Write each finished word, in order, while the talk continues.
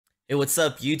Hey, what's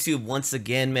up, YouTube? Once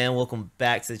again, man, welcome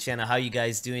back to the channel. How you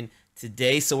guys doing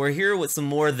today? So we're here with some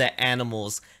more of The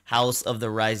Animals, House of the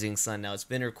Rising Sun. Now, it's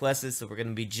been requested, so we're going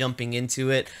to be jumping into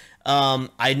it.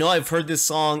 I know I've heard this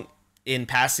song in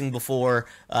passing before,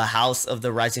 House of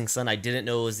the Rising Sun. I didn't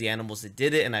know it was The Animals that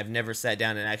did it, and I've never sat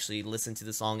down and actually listened to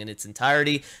the song in its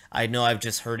entirety. I know I've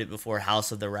just heard it before,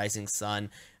 House of the Rising Sun.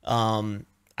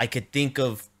 I could think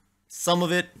of some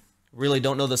of it. Really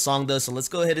don't know the song though, so let's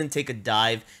go ahead and take a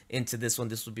dive into this one.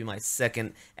 This will be my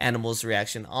second Animals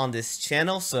reaction on this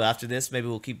channel, so after this maybe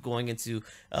we'll keep going into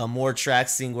more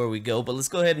tracks, seeing where we go. But let's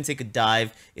go ahead and take a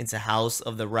dive into House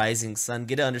of the Rising Sun,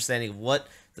 get an understanding of what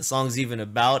the song's even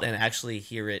about, and actually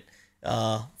hear it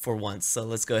for once. So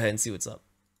let's go ahead and see what's up.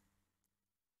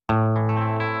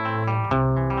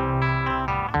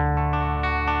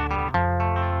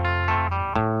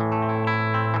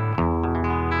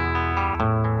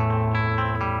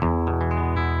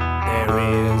 There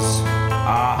is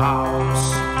a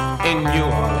house in New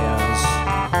Orleans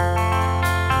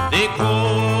they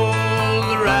call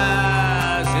the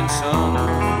Rising Sun,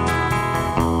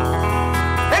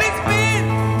 and it's been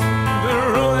the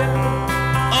ruin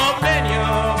of many a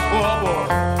poor boy.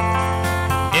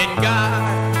 And God,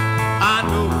 I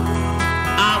know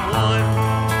I'm one.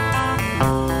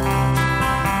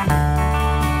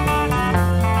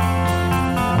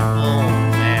 Oh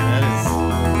man, that is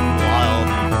wild.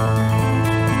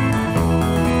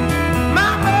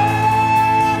 My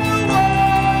mother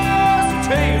was a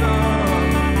tailor.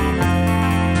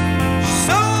 She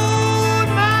sewed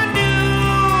my new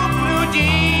blue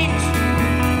jeans.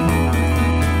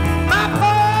 My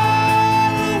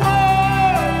father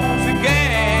was a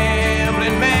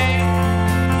gambling man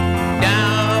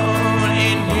down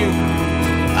in New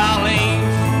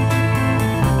Orleans.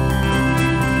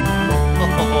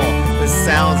 Oh, the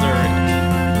sounds are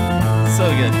so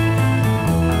good.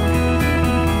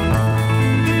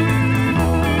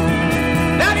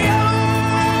 Now the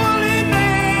only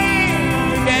thing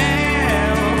a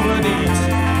gambler needs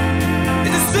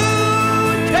is a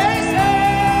suitcase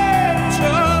and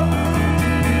trouble,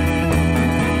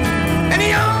 and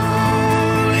the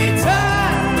only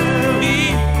time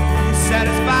he's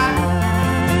satisfied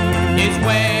is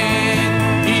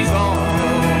when he's on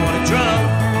a drum.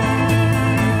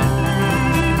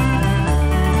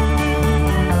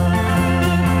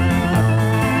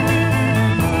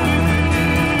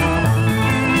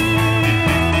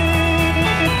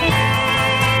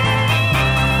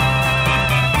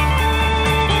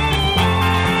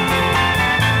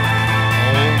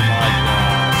 Oh my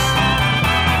gosh.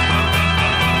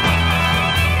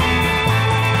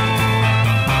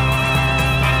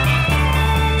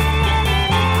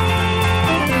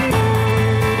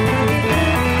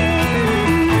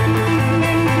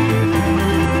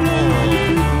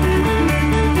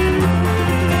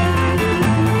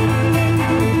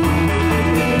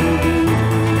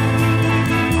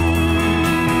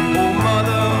 Oh,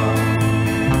 mother,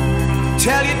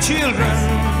 tell your children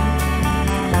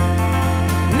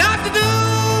not to do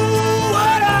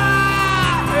what I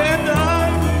have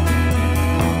done.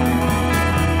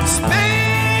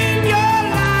 Spend your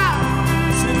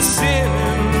lives in sin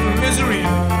and misery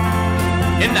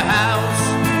in the house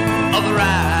of the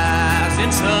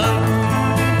rising sun.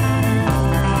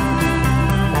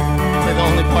 Like the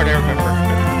only part I remember.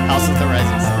 House of the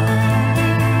Rising Sun.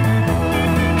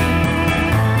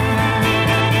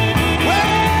 Well,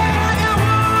 you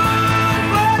want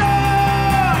blood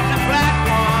on the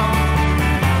platform,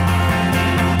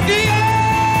 the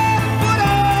other foot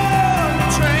on the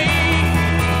train.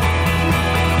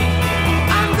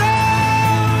 I'm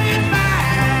going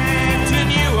back to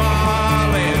New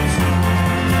Orleans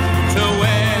to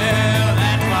wear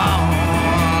that ball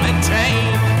and chain.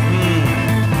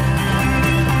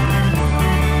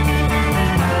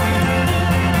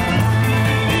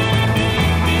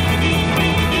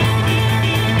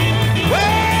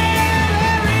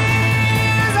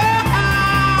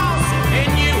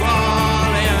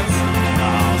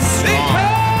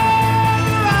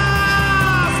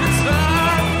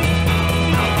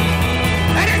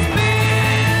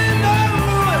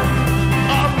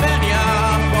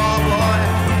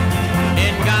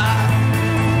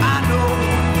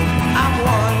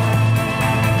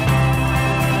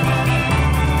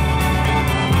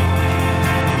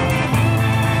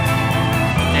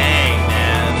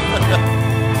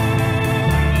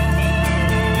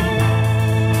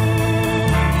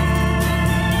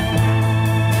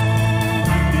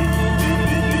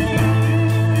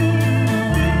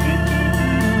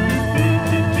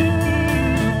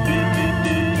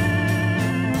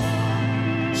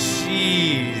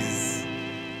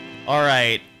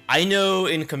 I know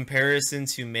in comparison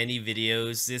to many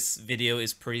videos, this video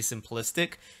is pretty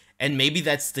simplistic, and maybe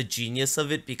that's the genius of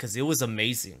it because it was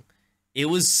amazing. It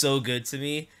was so good to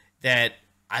me that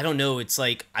I don't know, it's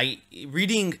like I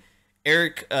reading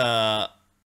Eric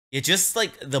it just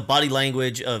like the body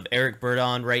language of Eric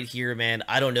Burdon right here, man.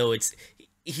 I don't know,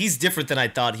 he's different than I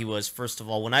thought he was. First of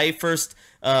all, when I first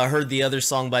heard the other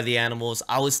song by the Animals,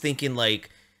 I was thinking like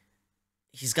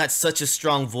he's got such a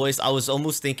strong voice. I was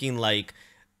almost thinking like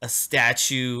a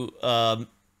statue,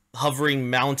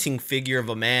 hovering, mounting figure of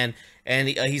a man, and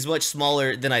he's much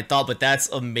smaller than I thought. But that's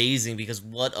amazing because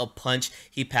what a punch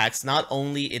he packs, not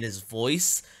only in his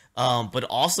voice, but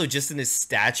also just in his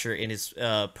stature, in his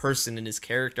person, in his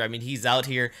character. I mean, he's out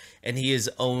here and he is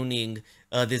owning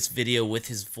this video with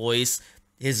his voice.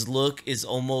 His look is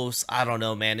almost, I don't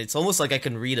know, man. It's almost like I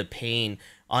can read a pain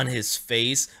on his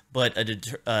face, but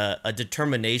a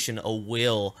determination, a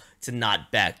will to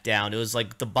not back down. It was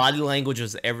like the body language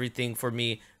was everything for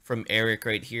me from Eric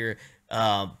right here.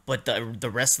 But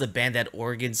the rest of the band, that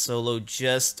organ solo,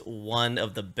 just one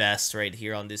of the best right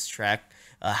here on this track.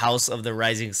 House of the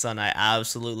Rising Sun, I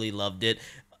absolutely loved it.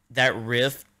 That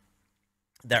riff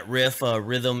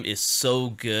rhythm is so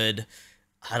good.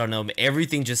 I don't know,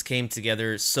 everything just came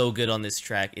together so good on this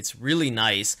track. It's really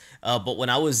nice. But when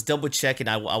I was double checking,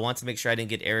 I want to make sure I didn't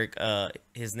get Eric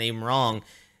his name wrong.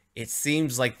 It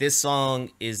seems like this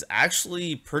song is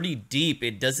actually pretty deep.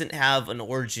 It doesn't have an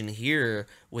origin here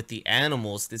with the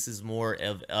Animals. This is more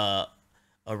of a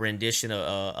rendition,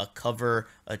 a cover,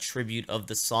 a tribute of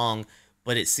the song.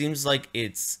 But it seems like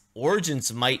its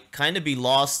origins might kind of be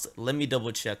lost. Let me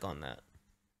double check on that.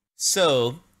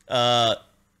 So,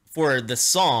 for the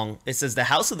song, it says the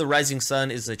House of the Rising Sun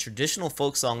is a traditional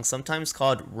folk song, sometimes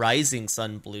called Rising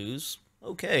Sun Blues.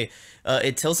 Okay.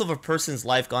 It tells of a person's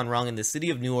life gone wrong in the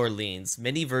city of New Orleans.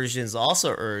 Many versions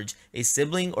also urge a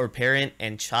sibling or parent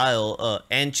and child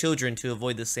and children to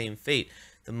avoid the same fate.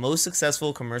 The most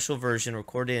successful commercial version,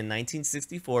 recorded in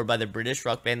 1964 by the British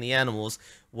rock band The Animals,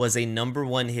 was a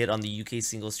 #1 hit on the UK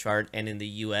singles chart and in the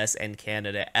US and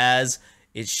Canada, as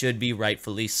it should be,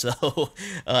 rightfully so.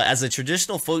 As a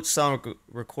traditional folk song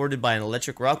recorded by an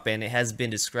electric rock band, it has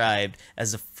been described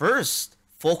as the first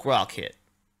folk rock hit.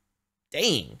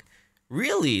 Dang,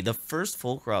 really? The first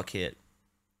folk rock hit.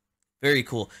 Very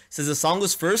cool. It says the song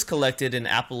was first collected in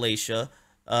Appalachia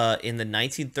in the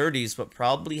 1930s, but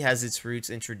probably has its roots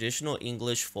in traditional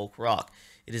English folk rock.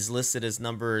 It is listed as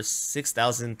number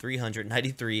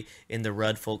 6,393 in the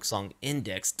Rudd Folk Song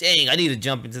Index. Dang, I need to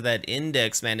jump into that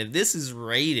index, man. If this is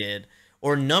rated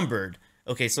or numbered,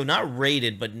 okay, so not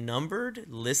rated, but numbered,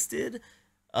 listed,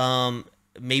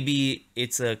 maybe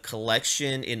it's a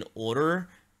collection in order,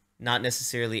 not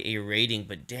necessarily a rating,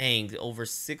 but dang, over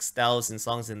 6,000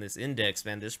 songs in this index,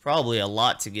 man. There's probably a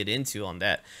lot to get into on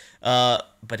that.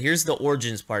 But here's the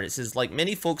origins part. It says, like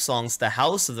many folk songs, the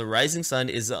House of the Rising Sun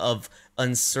is of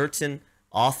uncertain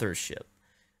authorship.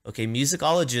 Okay,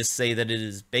 musicologists say that it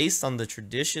is based on the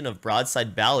tradition of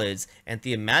broadside ballads, and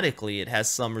thematically it has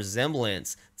some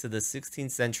resemblance to the 16th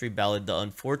century ballad, The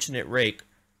Unfortunate Rake.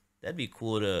 That'd be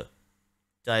cool to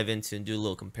dive into and do a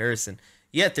little comparison.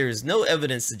 Yet there is no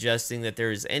evidence suggesting that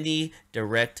there is any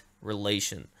direct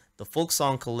relation. The folk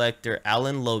song collector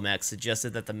Alan Lomax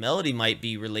suggested that the melody might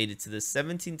be related to the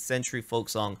 17th century folk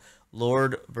song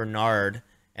Lord Bernard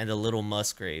and Little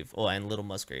Musgrave,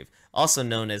 also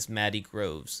known as Matty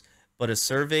Groves. But a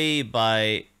survey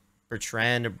by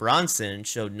Bertrand Bronson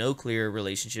showed no clear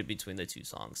relationship between the two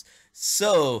songs.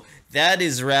 So that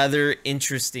is rather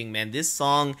interesting, man. This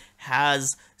song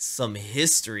has some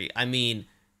history. I mean,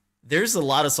 there's a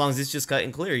lot of songs it's just cut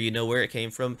and clear, you know where it came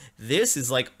from. This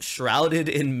is like shrouded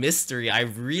in mystery. I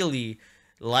really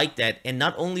like that. And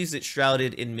not only is it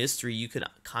shrouded in mystery, you can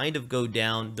kind of go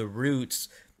down the roots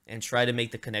and try to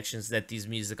make the connections that these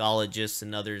musicologists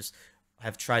and others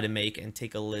have tried to make and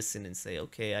take a listen and say,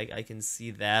 okay, I can see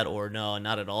that, or no,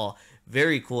 not at all.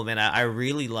 Very cool, man. I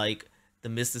really like the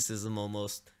mysticism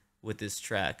almost with this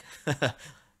track.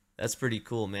 That's pretty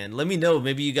cool, man. Let me know.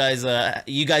 Maybe you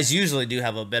guys usually do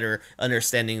have a better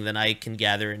understanding than I can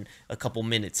gather in a couple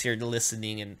minutes here,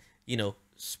 listening and, you know,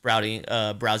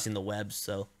 browsing the web.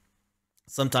 So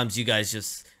sometimes you guys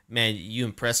just, man, you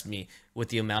impress me with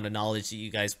the amount of knowledge that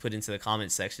you guys put into the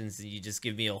comment sections, and you just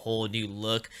give me a whole new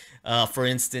look. For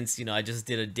instance, you know, I just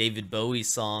did a David Bowie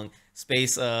song,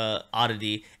 Space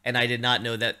Oddity, and I did not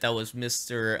know that that was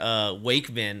Mr.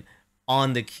 Wakeman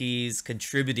on the keys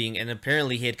contributing, and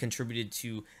apparently he had contributed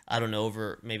to, I don't know,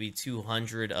 over maybe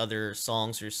 200 other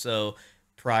songs or so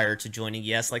prior to joining.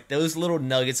 Yes, like those little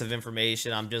nuggets of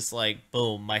information, I'm just like,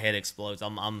 boom, my head explodes.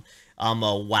 I'm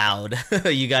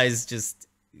wowed. You guys just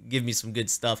give me some good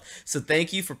stuff. So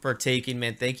thank you for partaking,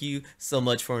 man. Thank you so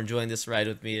much for enjoying this ride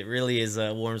with me. It really is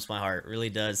warms my heart. It really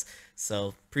does.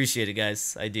 So appreciate it,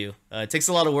 guys. I do. It takes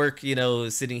a lot of work, you know,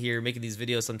 sitting here making these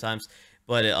videos sometimes.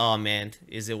 But oh man,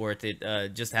 is it worth it?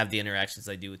 Just have the interactions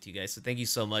I do with you guys. So thank you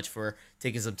so much for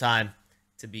taking some time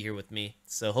to be here with me.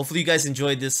 So hopefully you guys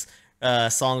enjoyed this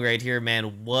song right here,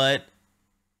 man. What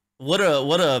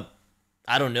a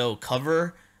I don't know,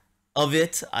 cover of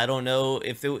it. I don't know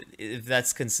if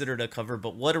that's considered a cover,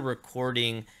 but what a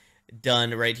recording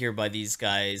done right here by these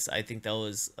guys. I think that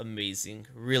was amazing.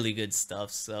 Really good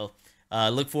stuff. So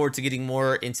look forward to getting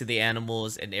more into the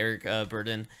Animals and Eric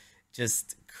Burden.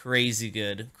 Just crazy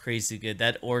good, crazy good.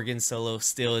 That organ solo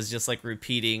still is just like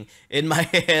repeating in my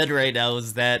head right now.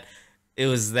 It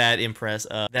was that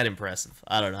impressive.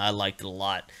 I don't know. I liked it a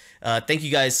lot. Thank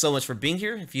you guys so much for being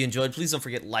here. If you enjoyed, please don't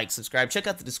forget like, subscribe. Check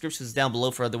out the descriptions down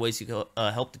below for other ways you can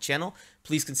help the channel.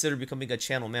 Please consider becoming a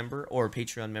channel member or a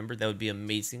Patreon member. That would be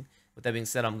amazing. With that being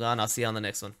said, I'm gone. I'll see you on the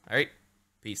next one. All right.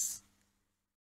 Peace.